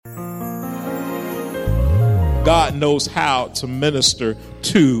God knows how to minister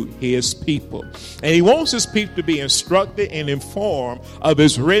to his people. And he wants his people to be instructed and informed of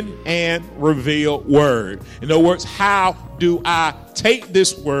his written and revealed word. In other words, how do I take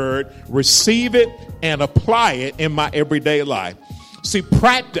this word, receive it, and apply it in my everyday life? See,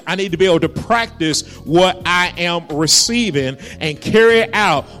 I need to be able to practice what I am receiving and carry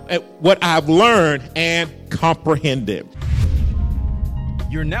out what I've learned and comprehended.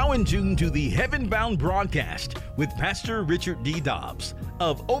 You're now in tune to the Heaven Bound broadcast with Pastor Richard D. Dobbs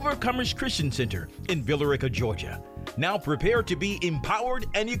of Overcomers Christian Center in Villa Rica, Georgia. Now prepare to be empowered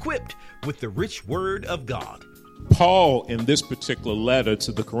and equipped with the rich word of God. Paul, in this particular letter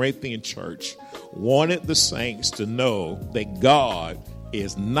to the Corinthian church, wanted the saints to know that God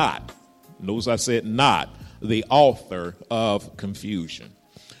is not, notice I said not, the author of confusion.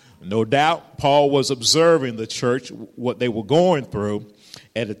 No doubt, Paul was observing the church, what they were going through,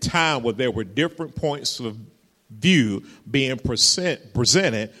 at a time where there were different points of view being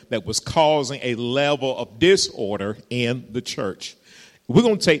presented that was causing a level of disorder in the church. We're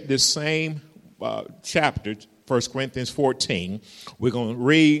going to take this same chapter, 1 Corinthians 14. We're going to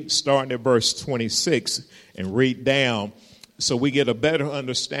read starting at verse 26 and read down so we get a better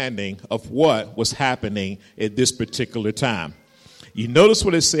understanding of what was happening at this particular time. You notice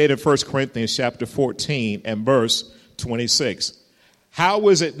what it said in 1 Corinthians chapter 14 and verse 26. How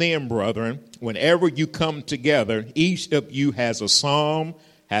is it then, brethren, whenever you come together, each of you has a psalm,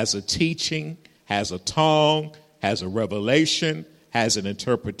 has a teaching, has a tongue, has a revelation, has an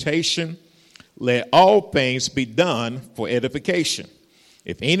interpretation? Let all things be done for edification.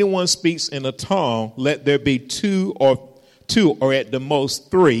 If anyone speaks in a tongue, let there be two or at the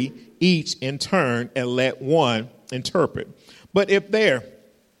most three, each in turn, and let one interpret. But if there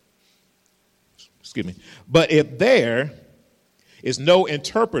is no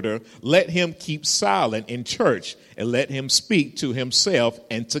interpreter, let him keep silent in church, and let him speak to himself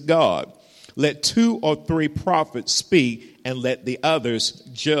and to God. Let 2 or 3 prophets speak, and let the others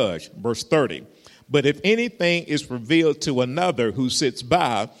judge. Verse 30. But if anything is revealed to another who sits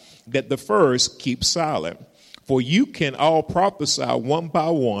by, that the first keep silent. For you can all prophesy one by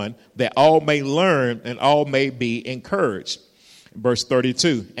one, that all may learn and all may be encouraged. Verse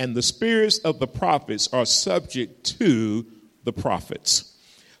 32. And the spirits of the prophets are subject to the prophets.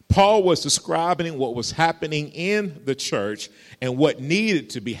 Paul was describing what was happening in the church and what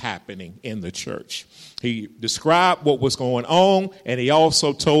needed to be happening in the church. He described what was going on, and he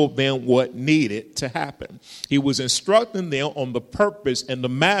also told them what needed to happen. He was instructing them on the purpose and the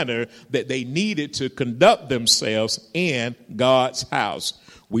manner that they needed to conduct themselves in God's house.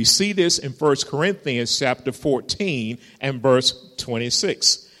 We see this in 1 Corinthians chapter 14 and verse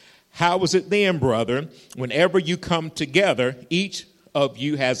 26. How is it then, brethren, whenever you come together, each of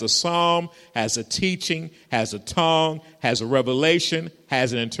you has a psalm, has a teaching, has a tongue, has a revelation,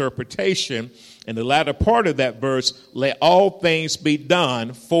 has an interpretation? In the latter part of that verse, let all things be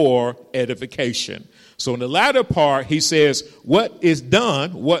done for edification. So in the latter part, he says, what is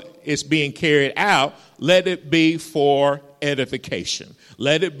done, what is being carried out, let it be for edification.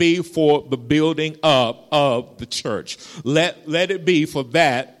 Let it be for the building up of the church. Let it be for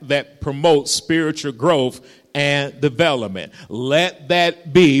that promotes spiritual growth and development. Let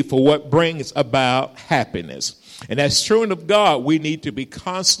that be for what brings about happiness. And as children of God, we need to be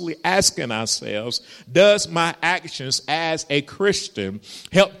constantly asking ourselves, does my actions as a Christian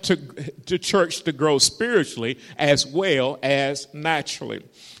help to church to grow spiritually as well as naturally?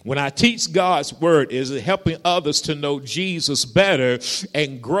 When I teach God's word, is it helping others to know Jesus better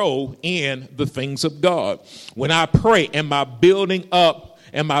and grow in the things of God? When I pray, am I building up?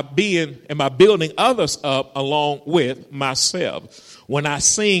 Am I building others up along with myself? When I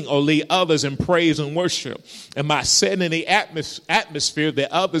sing or lead others in praise and worship, am I setting the atmosphere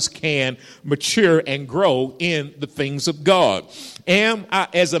that others can mature and grow in the things of God? Am I,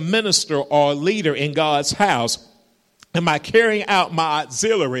 as a minister or a leader in God's house, am I carrying out my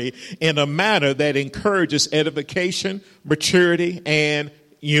auxiliary in a manner that encourages edification, maturity, and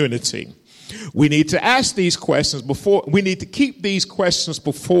unity? We need to ask these questions we need to keep these questions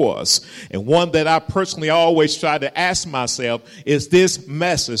before us. And one that I personally always try to ask myself is this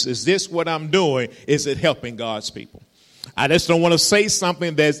message, is this what I'm doing? Is it helping God's people? I just don't want to say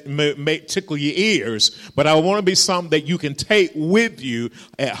something that may tickle your ears, but I want to be something that you can take with you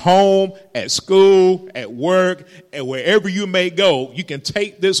at home, at school, at work, and wherever you may go. You can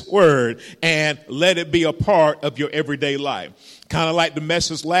take this word and let it be a part of your everyday life. Kind of like the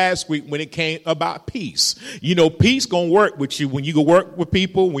message last week when it came about peace. You know, peace gonna work with you when you go work with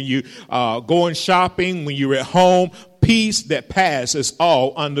people, when you going shopping, when you're at home. peace that passes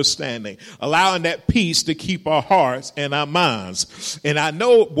all understanding, allowing that peace to keep our hearts and our minds. And I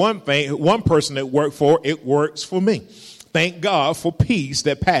know one thing, one person that worked for, it works for me. Thank God for peace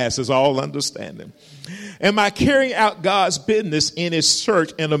that passes all understanding. Am I carrying out God's business in his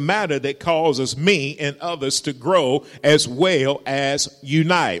church in a manner that causes me and others to grow as well as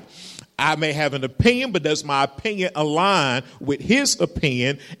unite? I may have an opinion, but does my opinion align with his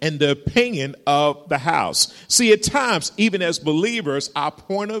opinion and the opinion of the house? See, at times, even as believers, our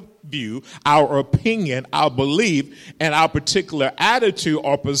point of view, our opinion, our belief, and our particular attitude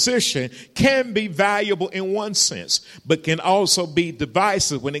or position can be valuable in one sense, but can also be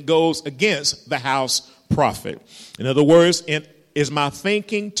divisive when it goes against the house prophet. In other words, is my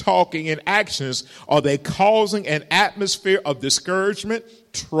thinking, talking, and actions, are they causing an atmosphere of discouragement,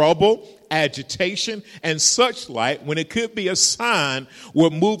 trouble, agitation, and such like, when it could be a sign we're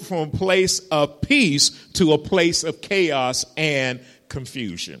moved from a place of peace to a place of chaos and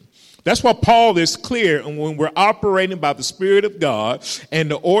confusion? That's why Paul is clear, and when we're operating by the Spirit of God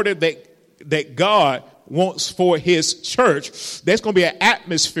and the order that God wants for his church, there's going to be an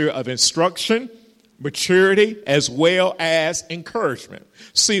atmosphere of instruction, maturity, as well as encouragement.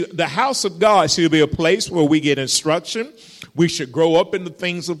 See, the house of God should be a place where we get instruction. We should grow up in the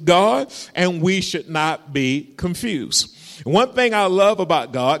things of God, and we should not be confused. One thing I love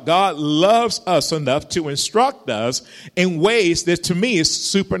about God, God loves us enough to instruct us in ways that to me is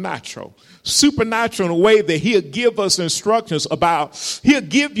supernatural. Supernatural in a way that he'll give us instructions about, he'll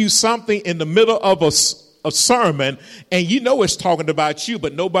give you something in the middle of a sermon, and you know it's talking about you,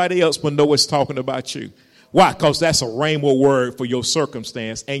 but nobody else will know it's talking about you. Why? Because that's a rhema word for your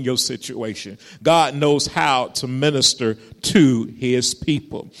circumstance and your situation. God knows how to minister to his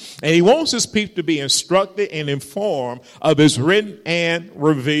people. And he wants his people to be instructed and informed of his written and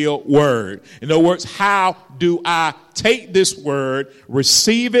revealed word. In other words, how do I take this word,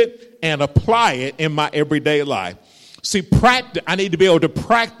 receive it, and apply it in my everyday life? See, I need to be able to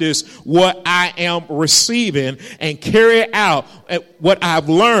practice what I am receiving and carry out what I've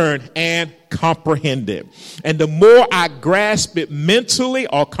learned and comprehend it. And the more I grasp it mentally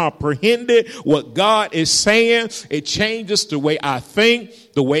or comprehend it, what God is saying, it changes the way I think,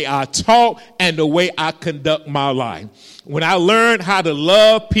 the way I talk, and the way I conduct my life. When I learn how to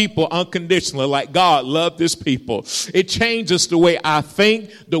love people unconditionally like God loved his people, it changes the way I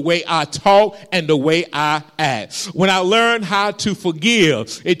think, the way I talk, and the way I act. When I learn how to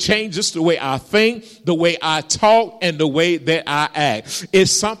forgive, it changes the way I think, the way I talk, and the way that I act.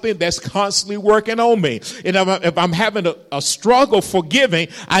 It's something that's constantly working on me. And if I'm having a struggle forgiving,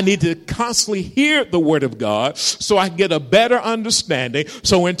 I need to constantly hear the word of God so I can get a better understanding.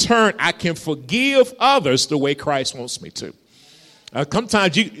 So in turn, I can forgive others the way Christ wants me to.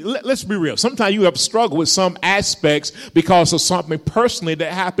 Sometimes let's be real. Sometimes you have struggled with some aspects because of something personally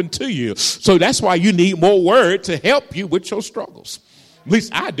that happened to you. So that's why you need more word to help you with your struggles. At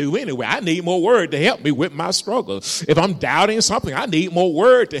least I do anyway. I need more word to help me with my struggles. If I'm doubting something, I need more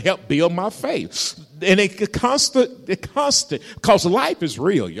word to help build my faith. And it's constant, because life is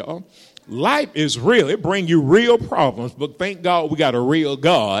real, y'all. Life is real. It brings you real problems, but thank God we got a real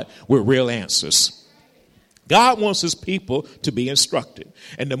God with real answers. God wants his people to be instructed.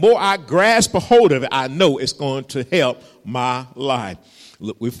 And the more I grasp a hold of it, I know it's going to help my life.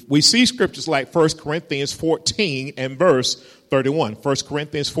 Look, we see scriptures like 1 Corinthians 14 and verse 31. 1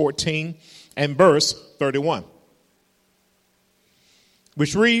 Corinthians 14 and verse 31.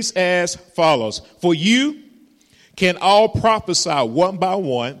 Which reads as follows. For you can all prophesy one by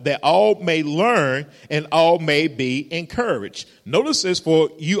one, that all may learn and all may be encouraged. Notice this, for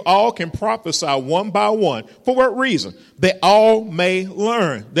you all can prophesy one by one. For what reason? That all may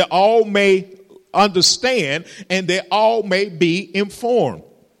learn, that all may understand, and that all may be informed.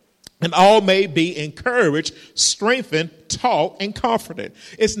 And all may be encouraged, strengthened, taught, and comforted.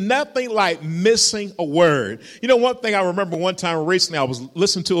 It's nothing like missing a word. You know, one thing I remember one time recently, I was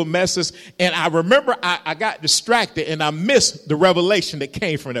listening to a message, and I remember I got distracted, and I missed the revelation that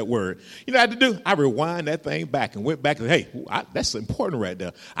came from that word. You know what I had to do? I rewind that thing back and went back and, hey, that's important right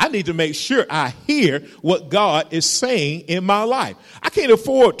there. I need to make sure I hear what God is saying in my life. I can't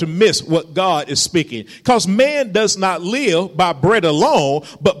afford to miss what God is speaking, because man does not live by bread alone,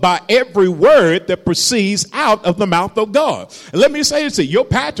 but by every word that proceeds out of the mouth of God. And let me say this to you, your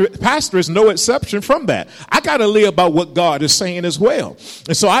pastor is no exception from that. I got to live by what God is saying as well.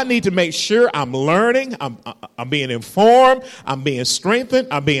 And so I need to make sure I'm learning, I'm being informed, I'm being strengthened,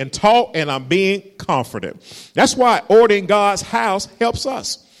 I'm being taught, and I'm being comforted. That's why ordering God's house helps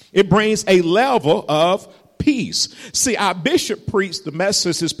us. It brings a level of peace. See, our bishop preached the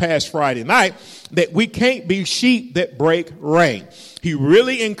message this past Friday night that we can't be sheep that break rank. He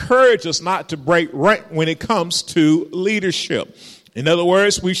really encouraged us not to break rank when it comes to leadership. In other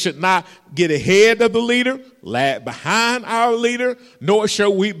words, we should not get ahead of the leader, lag behind our leader, nor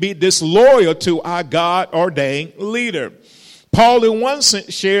shall we be disloyal to our God-ordained leader. Paul, in one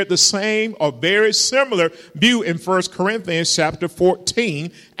sense, shared the same or very similar view in 1 Corinthians chapter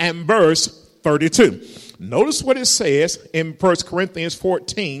 14 and verse 32. Notice what it says in 1 Corinthians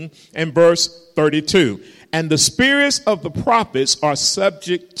 14 and verse 32. And the spirits of the prophets are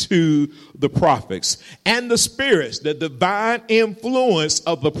subject to the prophets. And the spirits, the divine influence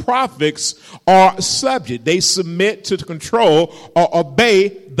of the prophets are subject. They submit to or obey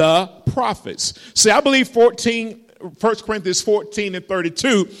the prophets. See, I believe 1 Corinthians 14 and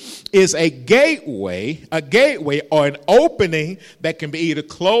 32 is a gateway or an opening that can be either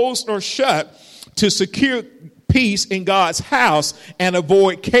closed or shut to secure peace in God's house and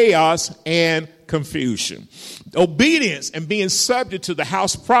avoid chaos and confusion. Obedience and being subject to the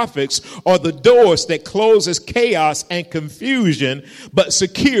house prophets are the doors that closes chaos and confusion but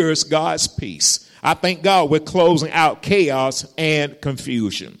secures God's peace. I thank God we're closing out chaos and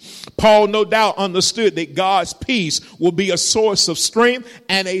confusion. Paul no doubt understood that God's peace will be a source of strength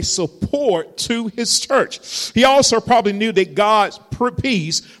and a support to his church. He also probably knew that God's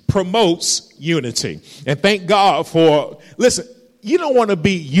peace promotes unity. And thank God for, listen, you don't want to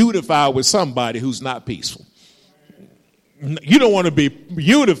be unified with somebody who's not peaceful. You don't want to be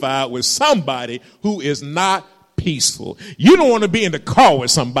unified with somebody who is not peaceful. You don't want to be in the car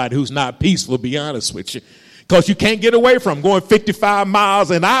with somebody who's not peaceful, to be honest with you. Because you can't get away from them. Going 55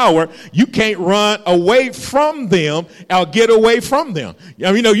 miles an hour, you can't run away from them or get away from them.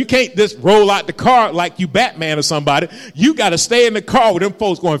 You can't just roll out the car like you Batman or somebody. You got to stay in the car with them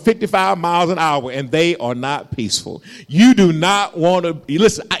folks going 55 miles an hour, and they are not peaceful. You do not want to,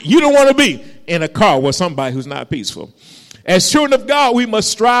 listen, you don't want to be in a car with somebody who's not peaceful. As children of God, we must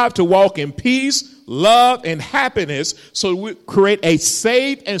strive to walk in peace, love, and happiness so we create a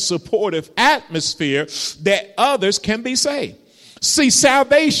safe and supportive atmosphere that others can be saved. See,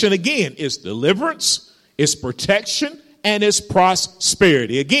 salvation, again, is deliverance, it's protection, and it's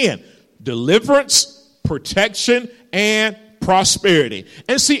prosperity. Again, deliverance, protection, and prosperity.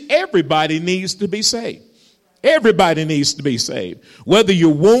 And see, everybody needs to be saved. Everybody needs to be saved. Whether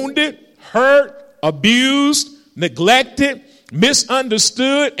you're wounded, hurt, abused, neglected,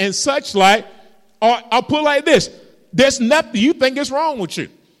 misunderstood, and such like, or I'll put it like this: there's nothing you think is wrong with you.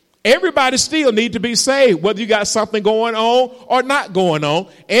 Everybody still need to be saved, whether you got something going on or not going on.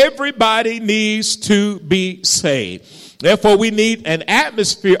 Everybody needs to be saved. Therefore, we need an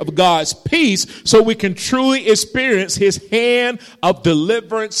atmosphere of God's peace so we can truly experience his hand of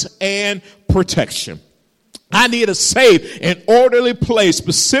deliverance and protection. I need a safe and orderly place,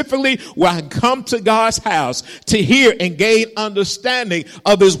 specifically where I can come to God's house to hear and gain understanding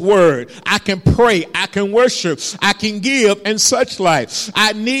of his word. I can pray, I can worship, I can give, and such like.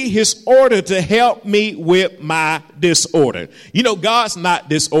 I need his order to help me with my disorder. God's not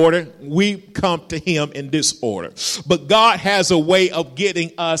disorder. We come to him in disorder. But God has a way of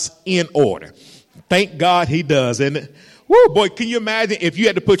getting us in order. Thank God he does, isn't it? Woo, boy, can you imagine if you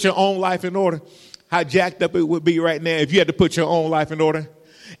had to put your own life in order? How jacked up it would be right now if you had to put your own life in order.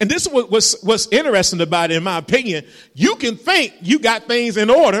 And this is what's interesting about it, in my opinion. You can think you got things in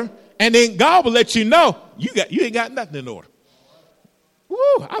order, and then God will let you know you ain't got nothing in order. Woo!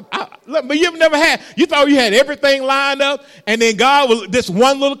 But you've never had, you thought you had everything lined up, and then God will, this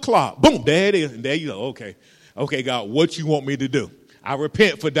one little clock, boom, there it is. And there you go, okay, God, what you want me to do? I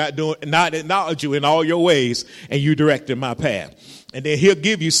repent for not acknowledge you in all your ways, and you directed my path. And then he'll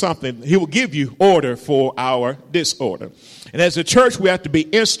give you something. He will give you order for our disorder. And as a church, we have to be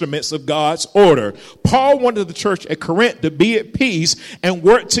instruments of God's order. Paul wanted the church at Corinth to be at peace and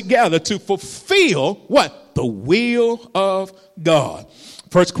work together to fulfill what? The will of God.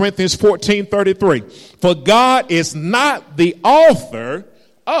 1 Corinthians 14:33. For God is not the author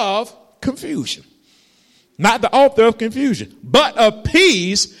of confusion. Not the author of confusion, but of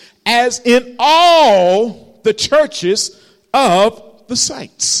peace, as in all the churches of the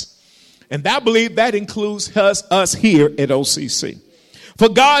saints. And I believe that includes us here at OCC. For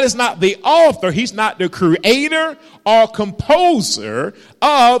God is not the author, he's not the creator or composer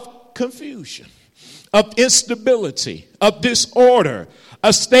of confusion, of instability, of disorder,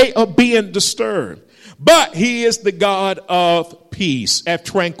 a state of being disturbed. But he is the God of peace, of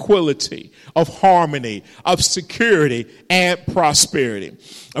tranquility, of harmony, of security, and prosperity.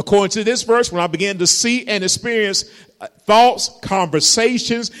 According to this verse, when I began to see and experience thoughts,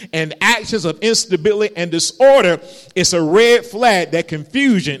 conversations, and actions of instability and disorder, it's a red flag that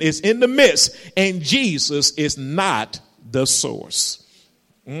confusion is in the midst, and Jesus is not the source.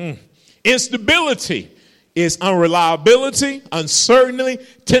 Instability is unreliability, uncertainty,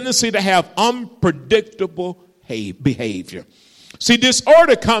 tendency to have unpredictable behavior. See,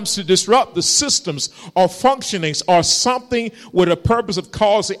 disorder comes to disrupt the systems or functionings or something with a purpose of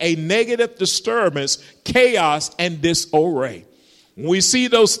causing a negative disturbance, chaos, and disarray. When we see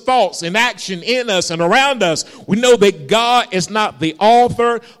those thoughts in action in us and around us, we know that God is not the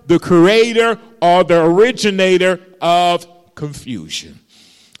author, the creator, or the originator of confusion.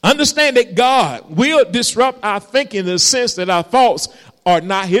 Understand that God will disrupt our thinking in the sense that our thoughts are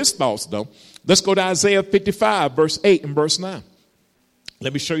not his thoughts, though. Let's go to Isaiah 55, verse 8 and verse 9.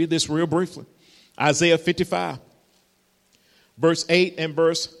 Let me show you this real briefly. Isaiah 55, verse 8 and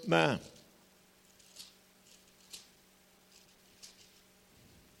verse 9.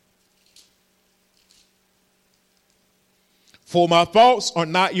 For my thoughts are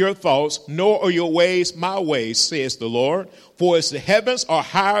not your thoughts, nor are your ways my ways, says the Lord. For as the heavens are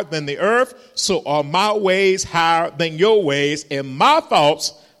higher than the earth, so are my ways higher than your ways, and my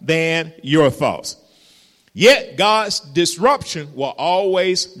thoughts than your thoughts. Yet God's disruption will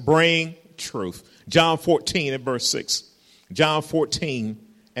always bring truth. John 14 and verse 6. John 14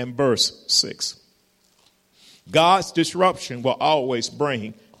 and verse 6. God's disruption will always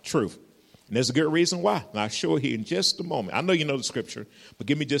bring truth. And there's a good reason why. And I'll show it here in just a moment. I know you know the scripture, but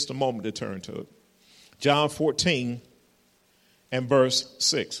give me just a moment to turn to it. John 14 and verse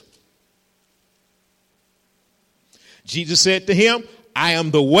 6. Jesus said to him, I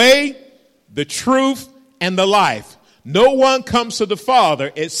am the way, the truth, and the life. No one comes to the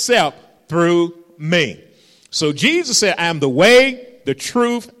Father except through me. So Jesus said, I am the way, the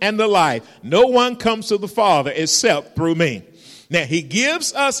truth, and the life. No one comes to the Father except through me. Now, he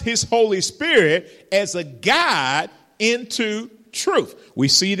gives us his Holy Spirit as a guide into truth. We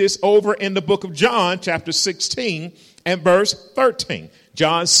see this over in the book of John, chapter 16 and verse 13.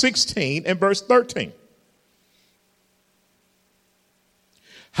 John 16 and verse 13.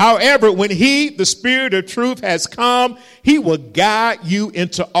 However, when he, the Spirit of truth, has come, he will guide you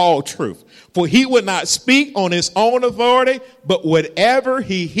into all truth. For he will not speak on his own authority, but whatever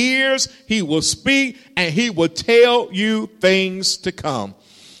he hears, he will speak, and he will tell you things to come.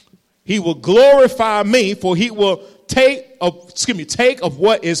 He will glorify me, for he will take of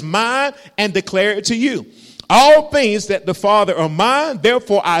what is mine and declare it to you. All things that the Father are mine,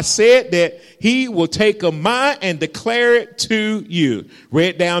 therefore I said that he will take of mine and declare it to you.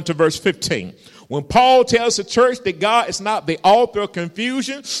 Read down to verse 15. When Paul tells the church that God is not the author of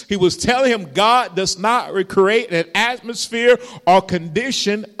confusion, he was telling him God does not create an atmosphere or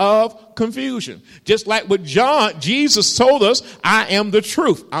condition of confusion. Just like with John, Jesus told us, I am the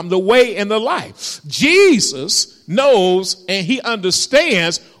truth. I'm the way and the life. Jesus knows and he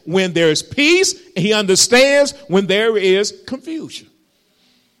understands when there is peace, and he understands when there is confusion.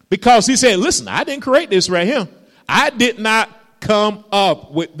 Because he said, listen, I didn't create this right here. I did not come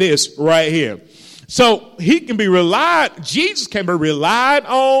up with this right here. So he can be Jesus can be relied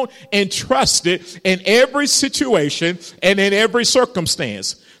on and trusted in every situation and in every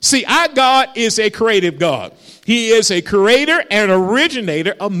circumstance. See, our God is a creative God. He is a creator and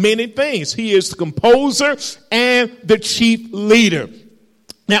originator of many things. He is the composer and the chief leader.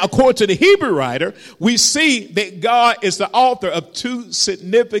 Now, according to the Hebrew writer, we see that God is the author of two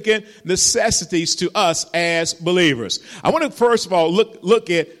significant necessities to us as believers. I want to first of all look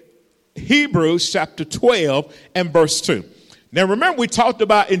at Hebrews chapter 12 and verse 2. Now, remember, we talked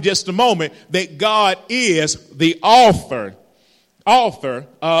about in just a moment that God is the author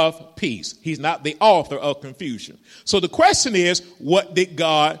of peace. He's not the author of confusion. So the question is, what did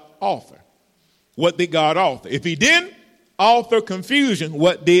God author? What did God author? If he didn't author confusion,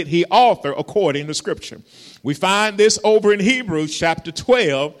 what did he author according to Scripture? We find this over in Hebrews chapter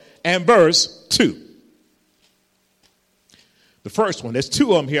 12 and verse 2. The first one, there's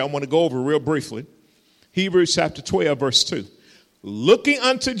two of them here I want to go over real briefly. Hebrews chapter 12, verse 2. Looking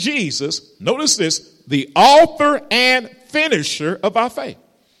unto Jesus, notice this, the author and finisher of our faith.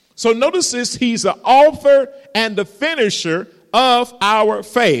 So notice this, he's the author and the finisher of our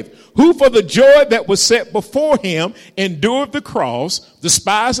faith, who for the joy that was set before him endured the cross,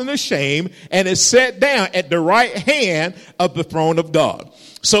 despising the shame, and is set down at the right hand of the throne of God.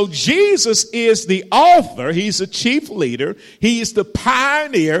 So Jesus is the author. He's the chief leader. He is the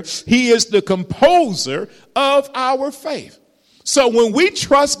pioneer. He is the composer of our faith. So when we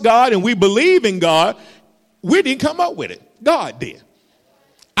trust God and we believe in God, we didn't come up with it. God did.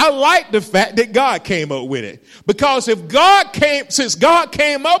 I like the fact that God came up with it, because since God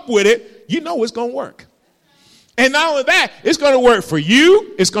came up with it, you know it's going to work. And not only that, it's going to work for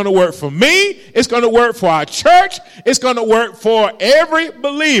you. It's going to work for me. It's going to work for our church. It's going to work for every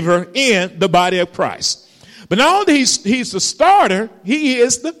believer in the body of Christ. But not only he's the starter, he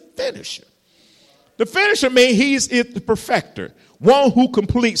is the finisher. The finisher means he's the perfecter, one who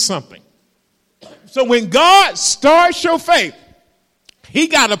completes something. So when God starts your faith, he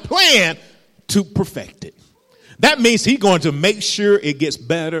got a plan to perfect it. That means he's going to make sure it gets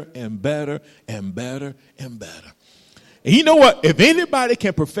better and better and better and better. And you know what? If anybody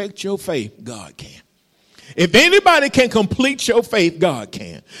can perfect your faith, God can. If anybody can complete your faith, God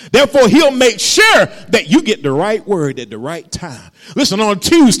can. Therefore, he'll make sure that you get the right word at the right time. Listen, on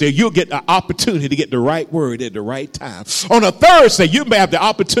Tuesday, you'll get the opportunity to get the right word at the right time. On a Thursday, you may have the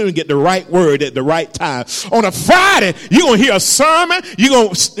opportunity to get the right word at the right time. On a Friday, you're going to hear a sermon. You're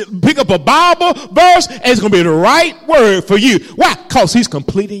going to pick up a Bible verse, and it's going to be the right word for you. Why? Because he's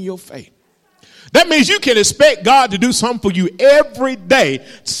completing your faith. That means you can expect God to do something for you every day,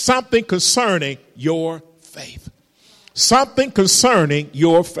 something concerning your faith. Something concerning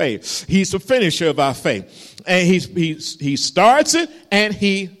your faith. He's the finisher of our faith. And he starts it and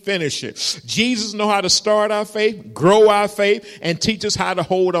he finishes it. Jesus knows how to start our faith, grow our faith, and teach us how to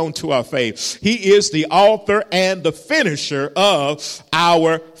hold on to our faith. He is the author and the finisher of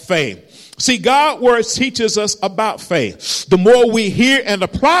our faith. See, God's word teaches us about faith. The more we hear and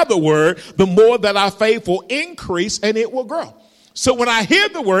apply the word, the more that our faith will increase and it will grow. So when I hear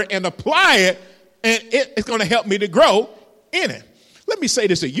the word and apply it, and it's going to help me to grow in it. Let me say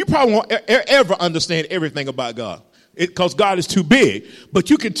this to you. You probably won't ever understand everything about God, because God is too big. But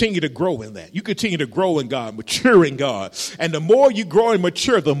you continue to grow in that. You continue to grow in God, mature in God. And the more you grow and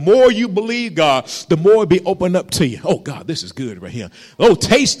mature, the more you believe God, the more it'll be opened up to you. Oh, God, this is good right here. Oh,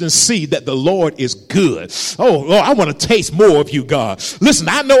 taste and see that the Lord is good. Oh, Lord, I want to taste more of you, God. Listen,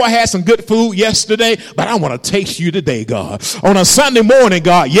 I know I had some good food yesterday, but I want to taste you today, God. On a Sunday morning,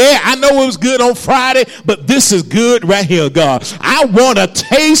 God, yeah, I know it was good on Friday, but this is good right here, God. I want to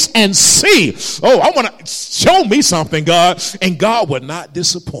taste and see. Oh, I want to show me something, God, and God will not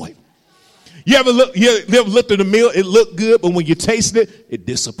disappoint. You ever looked at a meal, it looked good, but when you taste it, it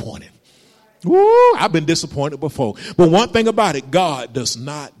disappointed. Woo, I've been disappointed before. But one thing about it, God does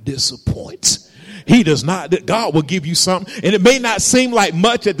not disappoint. He does not. God will give you something, and it may not seem like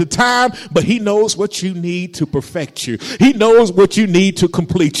much at the time, but he knows what you need to perfect you. He knows what you need to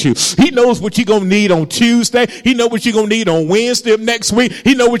complete you. He knows what you're going to need on Tuesday. He knows what you're going to need on Wednesday of next week.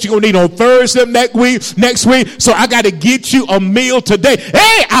 He knows what you're going to need on Thursday of next week. So I got to get you a meal today.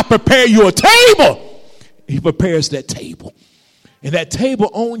 Hey, I prepare you a table. He prepares that table. And that table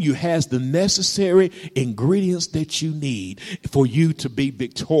on you has the necessary ingredients that you need for you to be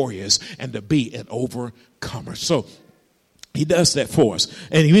victorious and to be an overcomer. So he does that for us.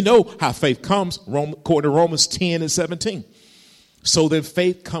 And you know how faith comes, according to Romans 10 and 17. So then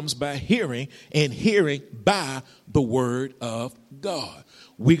faith comes by hearing, and hearing by the word of God.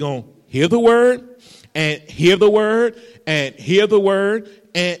 We're going to hear the word, and hear the word, and hear the word,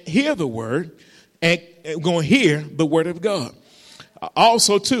 and hear the word, and we're going to hear the word of God.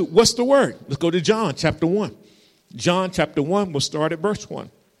 Also, too, what's the word? Let's go to John chapter 1. John chapter 1, we'll start at verse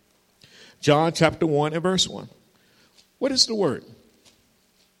 1. John chapter 1 and verse 1. What is the word?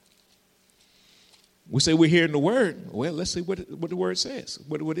 We say we're hearing the word. Well, let's see what the word says.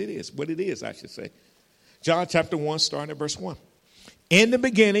 What it is, I should say. John chapter 1, starting at verse 1. In the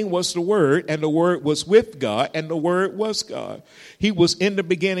beginning was the Word, and the Word was with God, and the Word was God. He was in the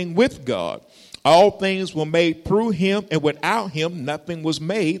beginning with God. All things were made through him, and without him nothing was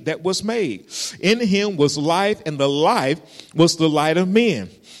made that was made. In him was life, and the life was the light of men.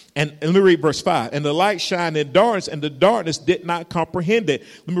 And let me read verse 5. And the light shined in darkness, and the darkness did not comprehend it.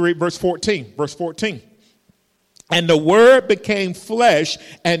 Let me read verse 14. Verse 14. And the word became flesh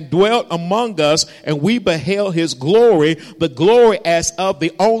and dwelt among us, and we beheld his glory, the glory as of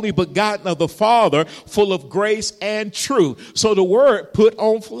the only begotten of the Father, full of grace and truth. So the word put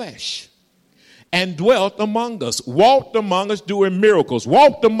on flesh and dwelt among us, walked among us doing miracles,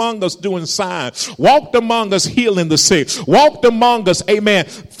 walked among us doing signs, walked among us healing the sick, walked among us, amen.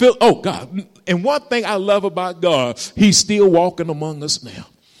 Oh God, And one thing I love about God, he's still walking among us now.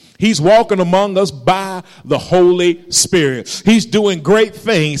 He's walking among us by the Holy Spirit. He's doing great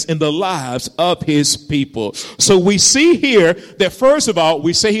things in the lives of his people. So we see here that first of all,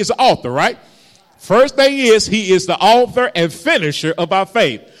 we say he's the author, right? First thing is he is the author and finisher of our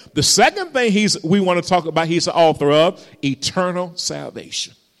faith. The second thing we want to talk about, he's the author of eternal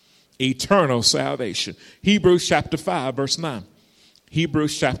salvation. Eternal salvation. Hebrews chapter 5, verse 9.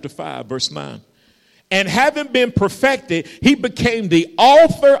 Hebrews chapter 5, verse 9. And having been perfected, he became the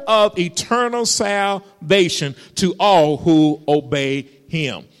author of eternal salvation to all who obey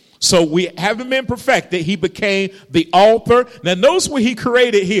him. So we haven't been perfected. He became the author. Now notice what he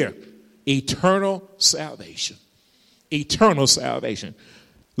created here. Eternal salvation. Eternal salvation.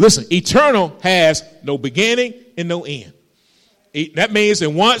 Listen, eternal has no beginning and no end. That means that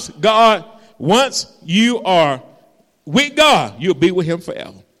once you are with God, you'll be with him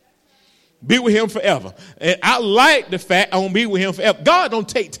forever. Be with him forever. And I like the fact I'm going to be with him forever. God don't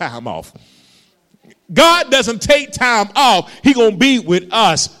take time off. God doesn't take time off. He's going to be with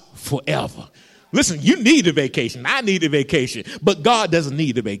us forever. Listen, you need a vacation. I need a vacation. But God doesn't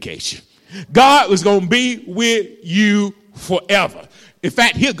need a vacation. God is going to be with you forever. In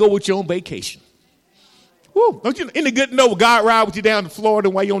fact, he'll go with you on vacation. Woo, don't you, isn't it good to know God ride with you down to Florida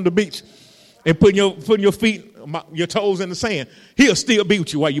while you're on the beach and putting your feet, your toes in the sand? He'll still be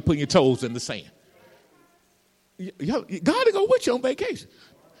with you while you're putting your toes in the sand. God will go with you on vacation.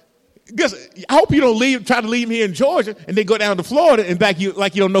 Because I hope you don't try to leave here in Georgia and then go down to Florida and back you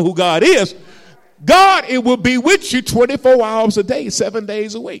like you don't know who God is. God, it will be with you 24 hours a day, 7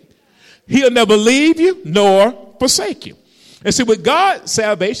 days a week. He'll never leave you nor forsake you. And see, with God's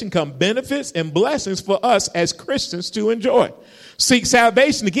salvation come benefits and blessings for us as Christians to enjoy. See,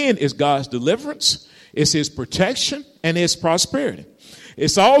 salvation, again, is God's deliverance. It's his protection and his prosperity.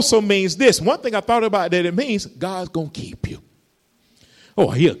 It also means this. One thing I thought about that it means God's going to keep you. Oh,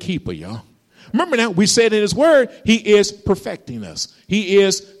 he'll keep her, y'all. Remember now, we said in his word, he is perfecting us. He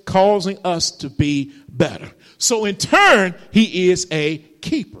is causing us to be better. So in turn, he is a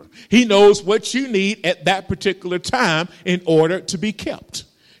keeper. He knows what you need at that particular time in order to be kept.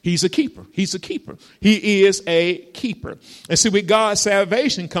 He's a keeper. He's a keeper. He is a keeper. And see, with God's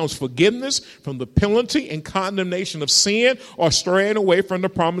salvation comes forgiveness from the penalty and condemnation of sin or straying away from the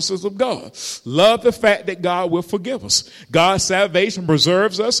promises of God. Love the fact that God will forgive us. God's salvation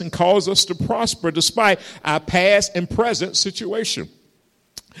preserves us and calls us to prosper despite our past and present situation.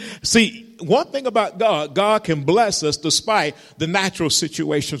 See, one thing about God, God can bless us despite the natural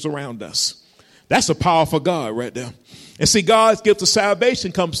situations around us. That's a powerful God right there. And see, God's gift of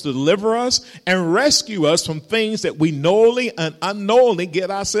salvation comes to deliver us and rescue us from things that we knowingly and unknowingly get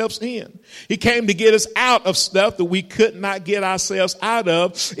ourselves in. He came to get us out of stuff that we could not get ourselves out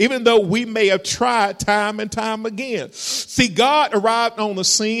of, even though we may have tried time and time again. See, God arrived on the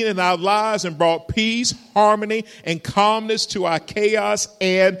scene in our lives and brought peace, harmony, and calmness to our chaos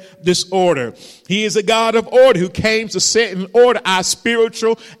and disorder. He is a God of order who came to set in order our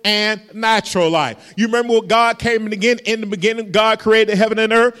spiritual and natural life. You remember what God came in again? In the beginning, God created heaven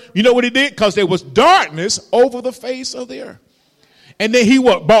and earth. You know what he did? Because there was darkness over the face of the earth. And then he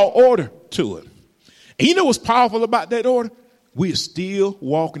brought order to it. And you know what's powerful about that order? We are still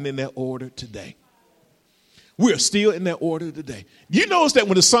walking in that order today. We are still in that order today. You notice that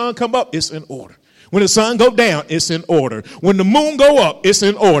when the sun come up, it's in order. When the sun go down, it's in order. When the moon go up, it's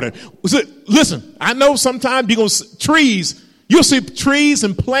in order. Listen, I know sometimes you're going to see trees. You'll see trees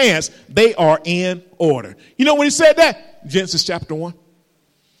and plants. They are in order. You know when he said that? Genesis chapter 1.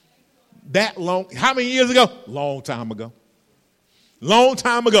 That long, how many years ago? Long time ago. Long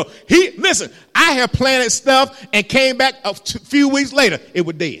time ago. Listen, I have planted stuff and came back a few weeks later. It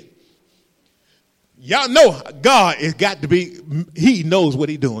was dead. Y'all know God has got to be, he knows what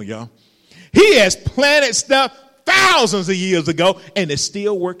he's doing, y'all. He has planted stuff thousands of years ago and it's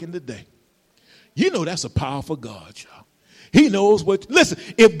still working today. You know that's a powerful God, y'all. He knows listen,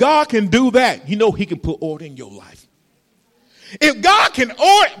 if God can do that, you know he can put order in your life. If God can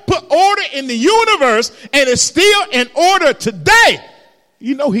put order in the universe and it's still in order today,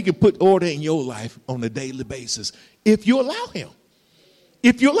 you know he can put order in your life on a daily basis if you allow him.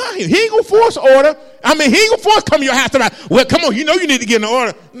 If you allow him. He ain't going to force order. I mean, he ain't going to force come to your house tonight. Well, come on, you know you need to get in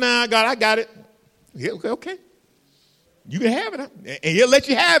order. Nah, God, I got it. Yeah, okay. You can have it. And he'll let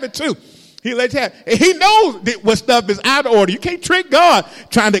you have it too. He'll let you have it. And he knows what stuff is out of order. You can't trick God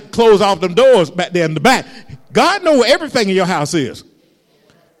trying to close off them doors back there in the back. God knows where everything in your house is.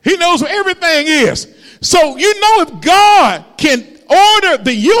 He knows where everything is. So you know if God can order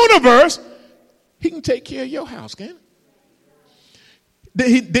the universe, he can take care of your house, can he?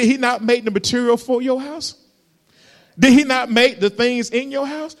 Did he not make the material for your house? Did he not make the things in your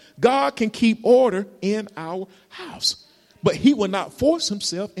house? God can keep order in our house, but he will not force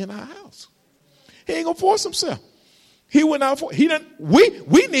himself in our house. He ain't gonna force himself. He will not.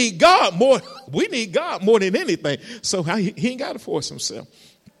 We need God more. We need God more than anything. So he ain't got to force himself.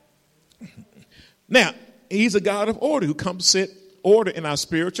 Now, he's a God of order who comes to set order in our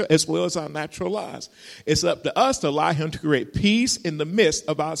spiritual as well as our natural lives. It's up to us to allow him to create peace in the midst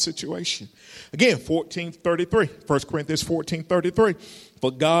of our situation. Again, 14:33, 1 Corinthians 14:33.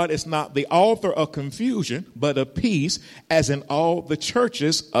 For God is not the author of confusion, but of peace, as in all the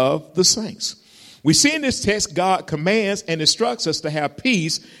churches of the saints. We see in this text, God commands and instructs us to have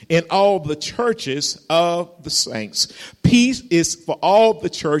peace in all the churches of the saints. Peace is for all the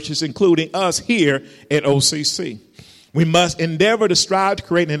churches, including us here at OCC. We must endeavor to strive to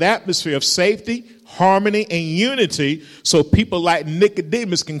create an atmosphere of safety, harmony, and unity so people like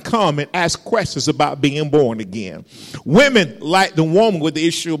Nicodemus can come and ask questions about being born again. Women like the woman with the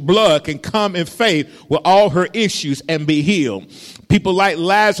issue of blood can come in faith with all her issues and be healed. People like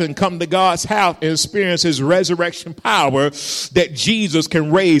Lazarus can come to God's house and experience his resurrection power that Jesus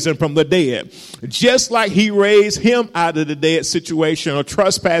can raise him from the dead. Just like he raised him out of the dead situation or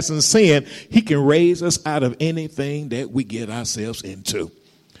trespass and sin, he can raise us out of anything that we get ourselves into.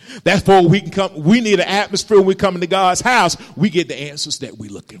 That's why we can come. We need an atmosphere when we come into God's house. We get the answers that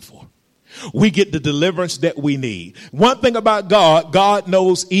we're looking for. We get the deliverance that we need. One thing about God, God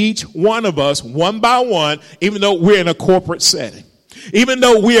knows each one of us one by one, even though we're in a corporate setting. Even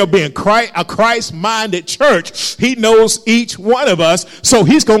though we are being a Christ-minded church, he knows each one of us. So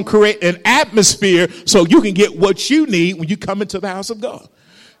he's going to create an atmosphere so you can get what you need when you come into the house of God.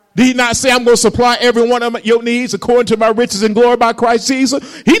 Did he not say, I'm going to supply every one of your needs according to my riches and glory by Christ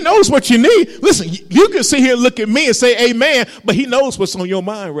Jesus? He knows what you need. Listen, you can sit here and look at me and say amen, but he knows what's on your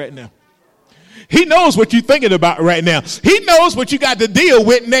mind right now. He knows what you're thinking about right now. He knows what you got to deal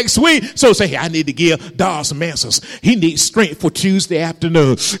with next week. So say, hey, I need to give Dar some answers. He needs strength for Tuesday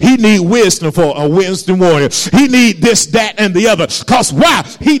afternoon. He needs wisdom for a Wednesday morning. He needs this, that, and the other. Because why?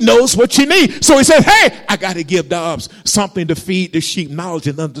 He knows what you need. So he said, hey, I got to give Dobbs something to feed the sheep, knowledge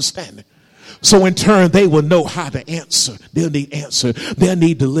and understanding. So in turn, they will know how to answer. They'll need answer. They'll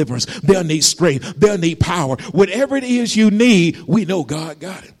need deliverance. They'll need strength. They'll need power. Whatever it is you need, we know God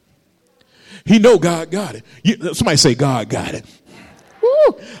got it. He know God got it. Somebody say God got it.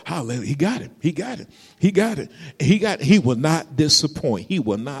 Woo! Hallelujah. He got it. He got it. He got it. He will not disappoint. He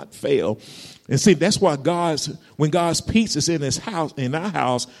will not fail. And see, that's why when God's peace is in his house, in our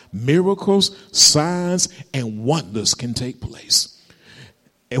house, miracles, signs, and wonders can take place.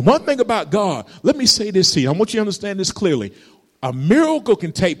 And one thing about God, let me say this to you. I want you to understand this clearly. A miracle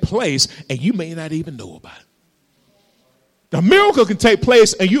can take place and you may not even know about it. A miracle can take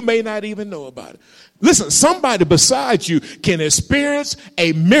place and you may not even know about it. Listen, somebody beside you can experience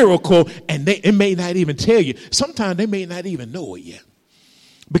a miracle and it may not even tell you. Sometimes they may not even know it yet.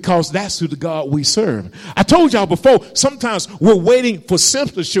 Because that's who the God we serve. I told y'all before, sometimes we're waiting for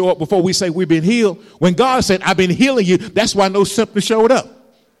symptoms to show up before we say we've been healed. When God said, I've been healing you, that's why no symptoms showed up.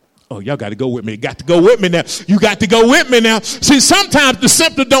 Oh, y'all got to go with me. Got to go with me now. You got to go with me now. See, sometimes the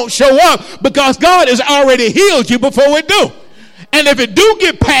symptoms don't show up because God has already healed you before it do. And if it do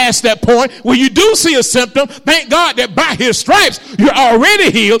get past that point where you do see a symptom, thank God that by his stripes you're already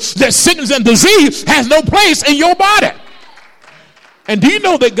healed, that sickness and disease has no place in your body. And do you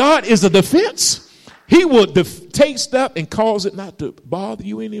know that God is a defense? He will take stuff and cause it not to bother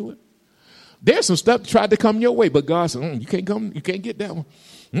you anyway. There's some stuff that tried to come your way, but God said, you can't come, you can't get that one.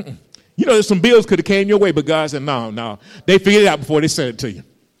 You know, there's some bills could have came your way, but God said, no. They figured it out before they sent it to you.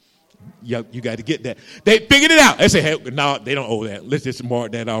 You got to get that. They figured it out. They said, hey, no, they don't owe that. Let's just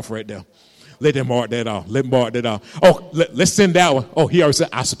mark that off right there. Let them mark that off. Let them mark that off. Oh, let's send that one. Oh, he already said,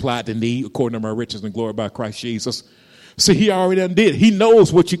 I supplied the need according to my riches and glory by Christ Jesus. See, he already done did. He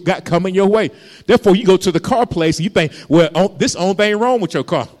knows what you got coming your way. Therefore, you go to the car place and you think, well, this only thing wrong with your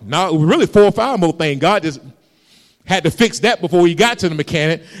car. No, it was really 4 or 5 more things. God just had to fix that before you got to the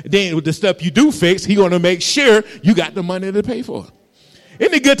mechanic. Then with the stuff you do fix, he's going to make sure you got the money to pay for it.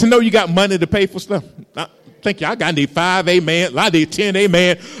 Isn't it good to know you got money to pay for stuff? Thank you. I need 5 amen. I need 10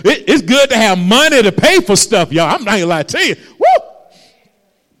 amen. It's good to have money to pay for stuff, y'all. I'm not going to lie to you. Woo!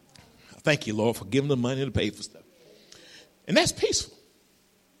 Thank you, Lord, for giving the money to pay for stuff. And that's peaceful.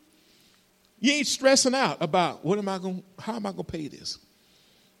 You ain't stressing out about how am I going to pay this?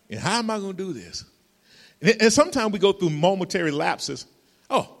 And how am I going to do this? And sometimes we go through momentary lapses.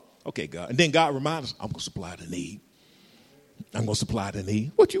 Oh, okay, God. And then God reminds us, I'm going to supply the need. I'm going to supply the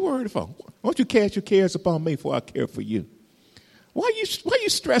need. What you worried for? Why don't you cast your cares upon me before I care for you? Why you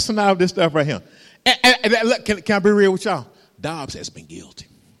stressing out this stuff right here? And look, can I be real with y'all? Dobbs has been guilty.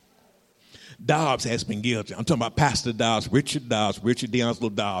 Dobbs has been guilty. I'm talking about Pastor Dobbs, Richard D'Angelo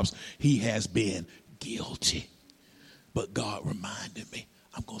Dobbs. He has been guilty. But God reminded me,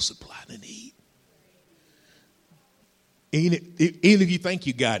 I'm going to supply the need. Even if you think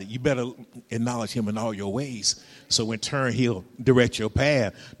you got it, you better acknowledge him in all your ways. So in turn, he'll direct your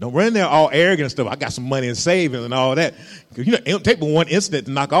path. Don't run there all arrogant and stuff. I got some money in savings and all that. Because it don't take but one incident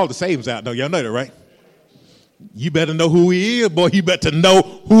to knock all the savings out. No, y'all know that, right? You better know who he is, boy. You better know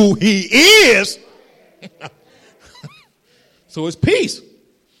who he is. So it's peace.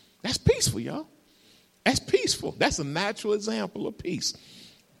 That's peaceful, y'all. That's peaceful. That's a natural example of peace.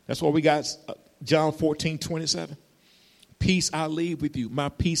 That's why we got John 14:27. Peace I leave with you. My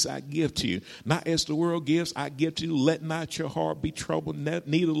peace I give to you. Not as the world gives, I give to you. Let not your heart be troubled,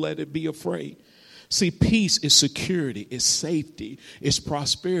 neither let it be afraid. See, peace is security, it's safety, it's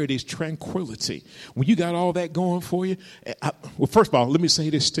prosperity, it's tranquility. When you got all that going for you, well, first of all, let me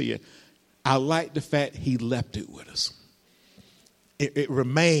say this to you. I like the fact he left it with us. It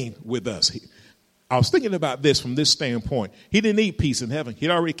remained with us. I was thinking about this from this standpoint. He didn't need peace in heaven.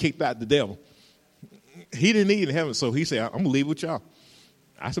 He'd already kicked out the devil. He didn't need it in heaven, so he said, I'm going to leave with y'all.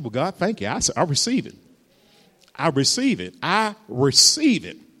 I said, well, God, thank you. I said, I receive it. I receive it. I receive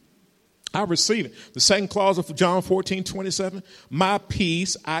it. I receive it. The second clause of John 14:27, my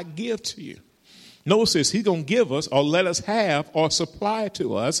peace I give to you. Notice this, he's going to give us or let us have or supply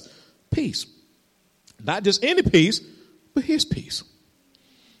to us peace. Not just any peace, but his peace.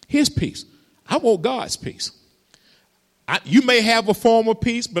 His peace. I want God's peace. You may have a form of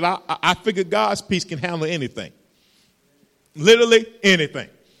peace, but I figure God's peace can handle anything. Literally anything.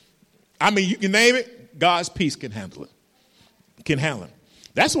 I mean, you can name it, God's peace can handle it. Can handle it.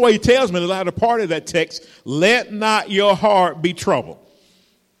 That's why he tells me in the latter part of that text, let not your heart be troubled.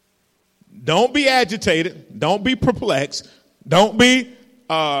 Don't be agitated. Don't be perplexed. Don't be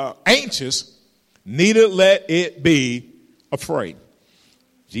anxious. Neither let it be afraid.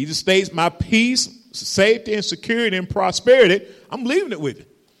 Jesus states, my peace, safety, and security and prosperity, I'm leaving it with you.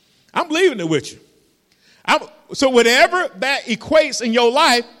 I'm leaving it with you. So whatever that equates in your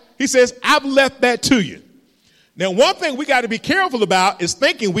life, he says, I've left that to you. Now, one thing we got to be careful about is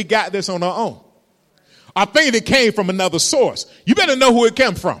thinking we got this on our own. I think it came from another source. You better know who it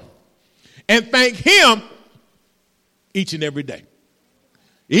came from. And thank him each and every day.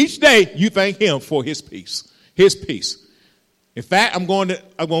 Each day you thank him for his peace. His peace. In fact, I'm going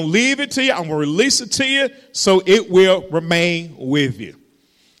to leave it to you. I'm going to release it to you so it will remain with you.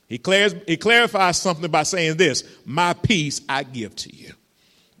 He clarifies something by saying this, my peace I give to you.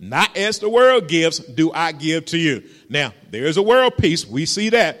 Not as the world gives, do I give to you. Now, there is a world peace. We see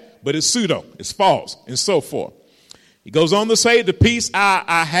that, but it's pseudo, it's false, and so forth. He goes on to say, the peace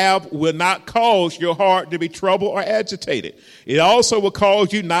I have will not cause your heart to be troubled or agitated. It also will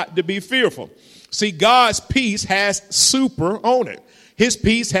cause you not to be fearful. See, God's peace has super on it. His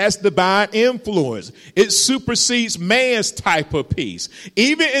peace has divine influence. It supersedes man's type of peace.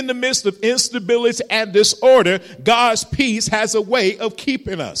 Even in the midst of instability and disorder, God's peace has a way of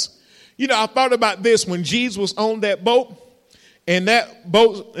keeping us. You know, I thought about this when Jesus was on that boat, and that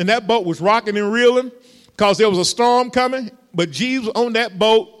boat was rocking and reeling because there was a storm coming, but Jesus was on that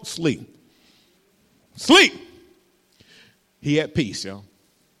boat sleep. He had peace, y'all.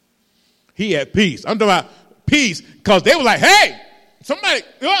 He had peace. I'm talking about peace because they were like, hey, somebody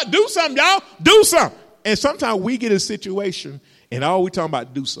do something, y'all. Do something. And sometimes we get a situation and all we talking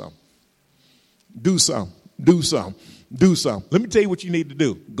about do something. Do something. Do something. Do something. Let me tell you what you need to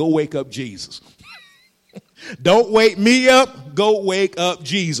do. Go wake up Jesus. Don't wake me up. Go wake up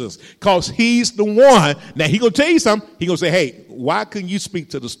Jesus. Because he's the one. Now, he going to tell you something. He going to say, hey, why couldn't you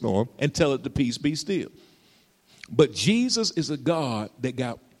speak to the storm and tell it to peace be still? But Jesus is a God that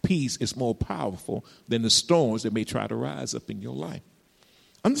got peace is more powerful than the storms that may try to rise up in your life.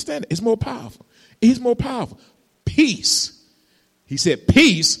 Understand it? It's more powerful. He's more powerful. Peace. He said,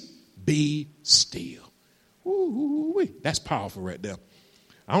 peace, be still. Ooh, that's powerful right there.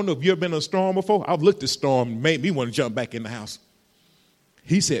 I don't know if you've ever been in a storm before. I've looked at storm and made me want to jump back in the house.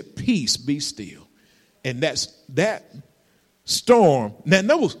 He said, peace, be still. And that storm. Now,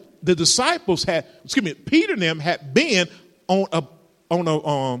 notice the disciples Peter and them had been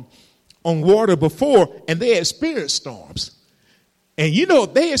on water before, and they experienced storms. And you know,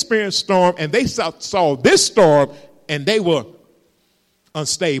 they experienced storm, and they saw this storm, and they were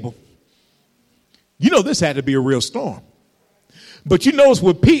unstable. You know, this had to be a real storm. But you notice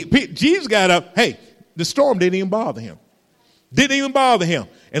when Jesus got up, hey, the storm didn't even bother him. Didn't even bother him.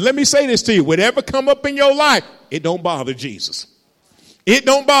 And let me say this to you, whatever come up in your life, it don't bother Jesus. It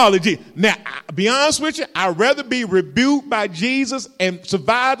don't bother Jesus. Now, I'll be honest with you, I'd rather be rebuked by Jesus and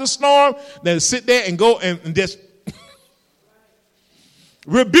survive the storm than sit there and go and just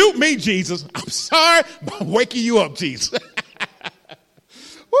rebuke me, Jesus. I'm sorry, but I'm waking you up, Jesus.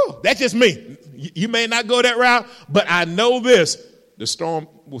 Woo, that's just me. You may not go that route, but I know this. The storm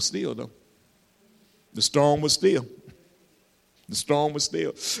will still, though. The storm will still. The storm will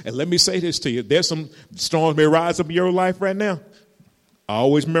still. And let me say this to you. There's some storms may rise up in your life right now. I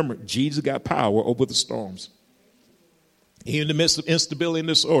always remember, Jesus got power over the storms. Even in the midst of instability and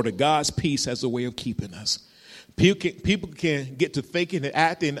disorder, God's peace has a way of keeping us. People can get to thinking and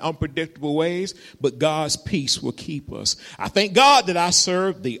acting in unpredictable ways, but God's peace will keep us. I thank God that I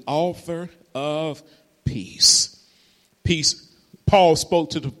serve the author of peace. Peace. Paul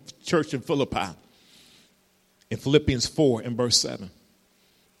spoke to the church in Philippi in Philippians 4 and verse 7.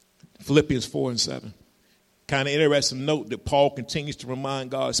 Philippians 4 and 7. Kind of interesting note that Paul continues to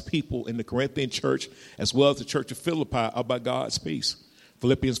remind God's people in the Corinthian church as well as the church of Philippi about God's peace.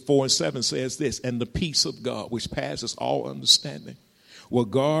 Philippians 4 and 7 says this, and the peace of God, which passes all understanding, will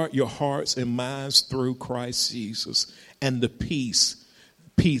guard your hearts and minds through Christ Jesus. And the peace,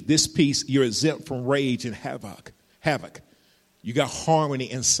 this peace, you're exempt from rage and havoc. You got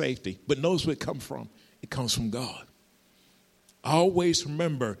harmony and safety. But notice where it comes from. It comes from God. Always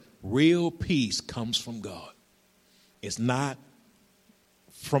remember, real peace comes from God. It's not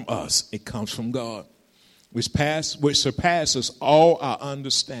from us. It comes from God, which surpasses all our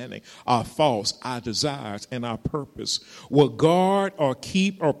understanding, our thoughts, our desires, and our purpose. Will guard or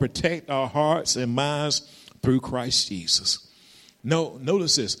keep or protect our hearts and minds through Christ Jesus. No,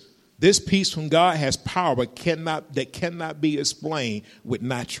 notice this. This peace from God has power that cannot be explained with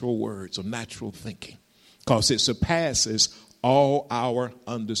natural words or natural thinking, because it surpasses all our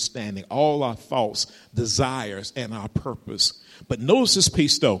understanding, all our thoughts, desires, and our purpose. But notice this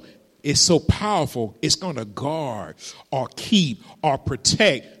peace, though. It's so powerful, it's going to guard or keep or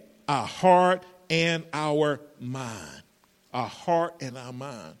protect our heart and our mind. Our heart and our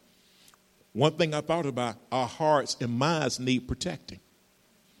mind. One thing I thought about, our hearts and minds need protecting.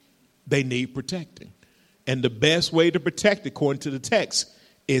 They need protecting. And the best way to protect, according to the text,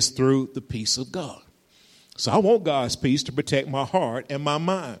 is through the peace of God. So I want God's peace to protect my heart and my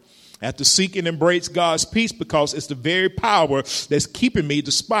mind. I have to seek and embrace God's peace because it's the very power that's keeping me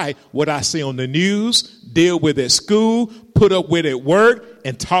despite what I see on the news, deal with at school, put up with at work,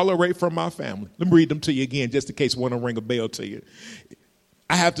 and tolerate from my family. Let me read them to you again just in case one will ring a bell to you.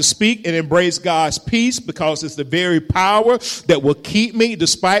 I have to speak and embrace God's peace because it's the very power that will keep me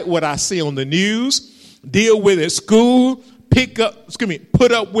despite what I see on the news, deal with at school,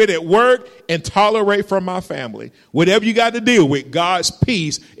 put up with at work, and tolerate from my family. Whatever you got to deal with, God's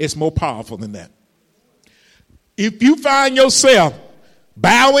peace is more powerful than that. If you find yourself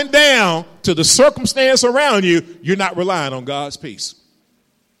bowing down to the circumstance around you, you're not relying on God's peace.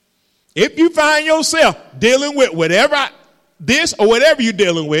 If you find yourself dealing with this or whatever you're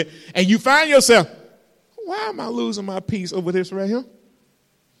dealing with, and you find yourself, why am I losing my peace over this right here?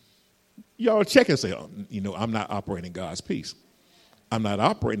 Y'all check and say, I'm not operating God's peace. I'm not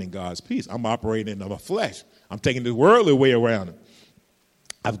operating God's peace. I'm operating in my flesh. I'm taking the worldly way around it.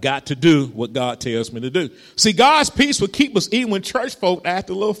 I've got to do what God tells me to do. See, God's peace will keep us even when church folk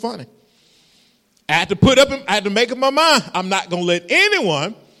act a little funny. I had to make up my mind. I'm not going to let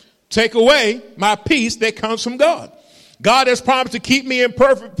anyone take away my peace that comes from God. God has promised to keep me in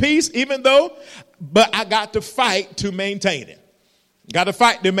perfect peace, but I got to fight to maintain it. Got to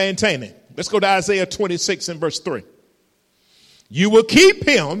fight to maintain it. Let's go to Isaiah 26 and verse 3. You will keep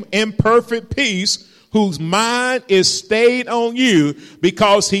him in perfect peace whose mind is stayed on you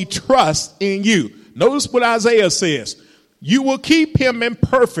because he trusts in you. Notice what Isaiah says. You will keep him in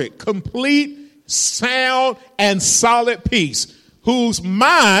perfect, complete, sound, and solid peace whose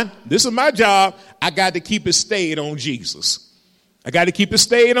mind, this is my job, I got to keep it stayed on Jesus. I got to keep it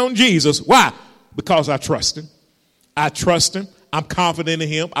stayed on Jesus. Why? Because I trust him. I trust him. I'm confident in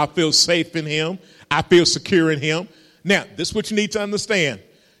him. I feel safe in him. I feel secure in him. Now, this is what you need to understand.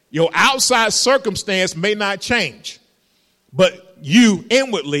 Your outside circumstance may not change, but you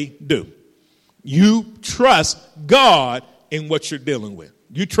inwardly do. You trust God in what you're dealing with.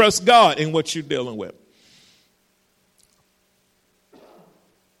 You trust God in what you're dealing with.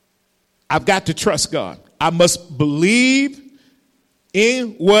 I've got to trust God. I must believe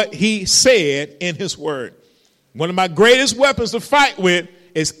in what he said in his word. One of my greatest weapons to fight with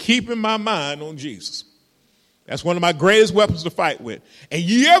is keeping my mind on Jesus. That's one of my greatest weapons to fight with. And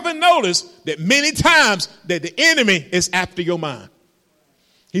you ever notice that many times that the enemy is after your mind?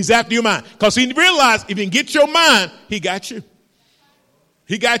 He's after your mind. Because he realized if he can get your mind, he got you.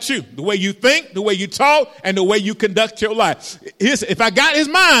 He got you. The way you think, the way you talk, and the way you conduct your life. If I got his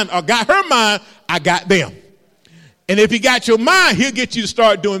mind or got her mind, I got them. And if he got your mind, he'll get you to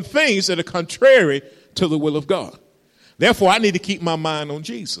start doing things that are contrary to the will of God. Therefore, I need to keep my mind on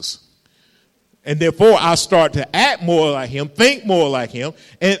Jesus. And therefore, I'll start to act more like him, think more like him,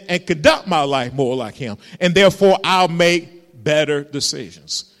 and conduct my life more like him. And therefore, I'll make better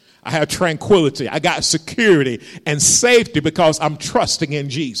decisions. I have tranquility. I got security and safety because I'm trusting in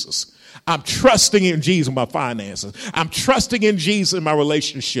Jesus. I'm trusting in Jesus in my finances. I'm trusting in Jesus in my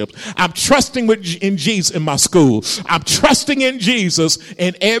relationships. I'm trusting in Jesus in my school. I'm trusting in Jesus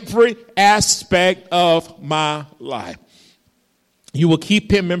in every aspect of my life. You will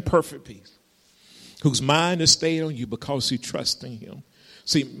keep him in perfect peace, whose mind is stayed on you because he trusts in him.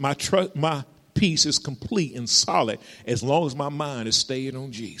 See, my peace is complete and solid as long as my mind is stayed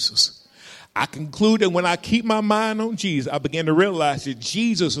on Jesus. I conclude that when I keep my mind on Jesus, I begin to realize that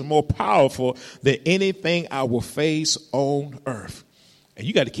Jesus is more powerful than anything I will face on earth. And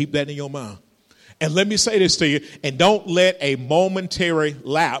you got to keep that in your mind. And let me say this to you, and don't let a momentary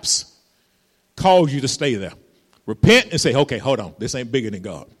lapse cause you to stay there. Repent and say, okay, hold on. This ain't bigger than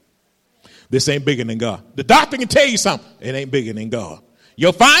God. This ain't bigger than God. The doctor can tell you something. It ain't bigger than God.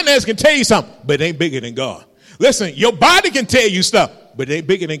 Your finance can tell you something, but it ain't bigger than God. Listen, your body can tell you stuff, but it ain't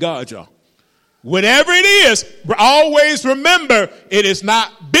bigger than God, y'all. Whatever it is, always remember it is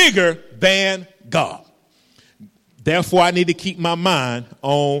not bigger than God. Therefore, I need to keep my mind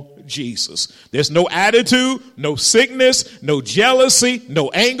on Jesus. There's no attitude, no sickness, no jealousy, no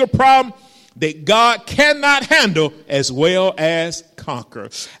anger problem that God cannot handle as well as conquer.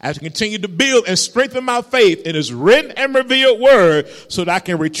 As I continue to build and strengthen my faith in his written and revealed word so that I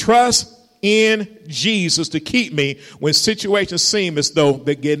can trust in Jesus to keep me when situations seem as though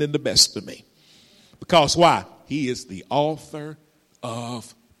they're getting the best of me. Because why? He is the author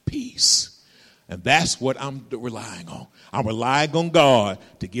of peace. And that's what I'm relying on. I'm relying on God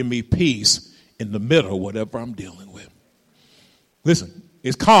to give me peace in the middle of whatever I'm dealing with. Listen,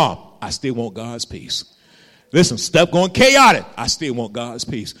 it's calm. I still want God's peace. Listen, stuff going chaotic. I still want God's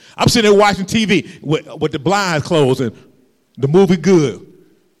peace. I'm sitting there watching TV with the blinds closed and the movie good.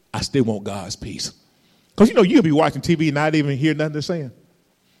 I still want God's peace. Because, you know, you'll be watching TV and not even hear nothing they're saying.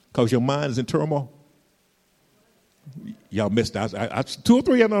 Because your mind is in turmoil. Y'all missed out. Two or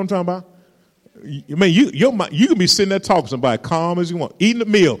three, y'all know what I'm talking about? I mean, you can be sitting there talking to somebody calm as you want, eating the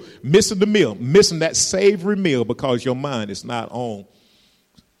meal, missing that savory meal because your mind is not on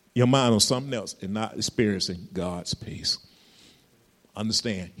your mind on something else and not experiencing God's peace.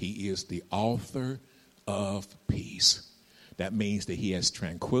 Understand, he is the author of peace. That means that he has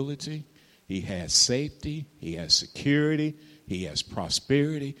tranquility, he has safety, he has security, he has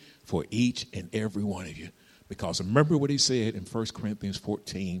prosperity for each and every one of you. Because remember what he said in 1 Corinthians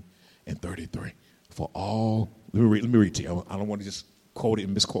 14 and 33. For all, let me read to you. I don't want to just quote it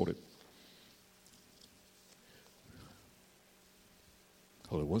and misquote it.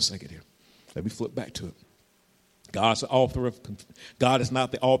 Hold on 1 second here. Let me flip back to it. God is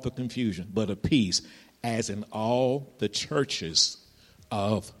not the author of confusion, but of peace, as in all the churches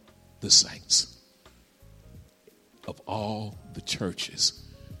of the saints. Of all the churches.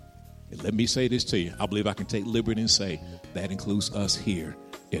 And let me say this to you. I believe I can take liberty and say that includes us here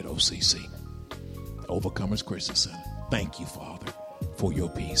at OCC, Overcomers Christian Center. Thank you, Father, for your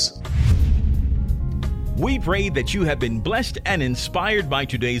peace. We pray that you have been blessed and inspired by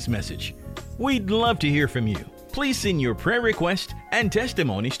today's message. We'd love to hear from you. Please send your prayer requests and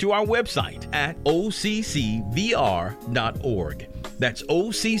testimonies to our website at OCCVR.org. That's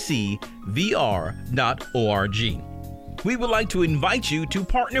OCCVR.org. We would like to invite you to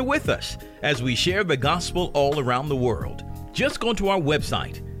partner with us as we share the gospel all around the world. Just go to our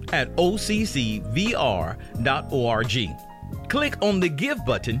website at OCCVR.org. Click on the Give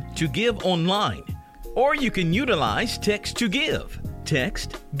button to give online. Or you can utilize Text to Give.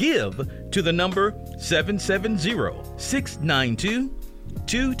 Text GIVE to the number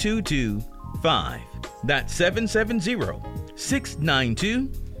 770-692-2225. That's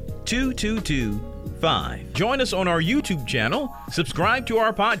 770-692-2225. Join us on our YouTube channel, subscribe to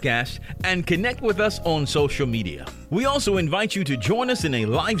our podcast, and connect with us on social media. We also invite you to join us in a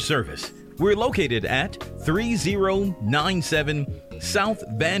live service. We're located at 3097 South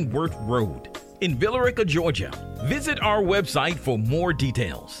Van Wert Road in Villarica, Georgia. Visit our website for more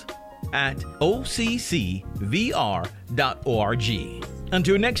details at OCCVR.org.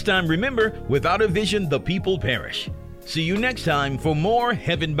 Until next time, remember, without a vision, the people perish. See you next time for more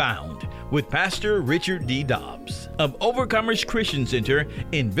Heaven Bound with Pastor Richard D. Dobbs of Overcomers Christian Center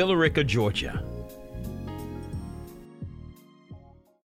in Villarica, Georgia.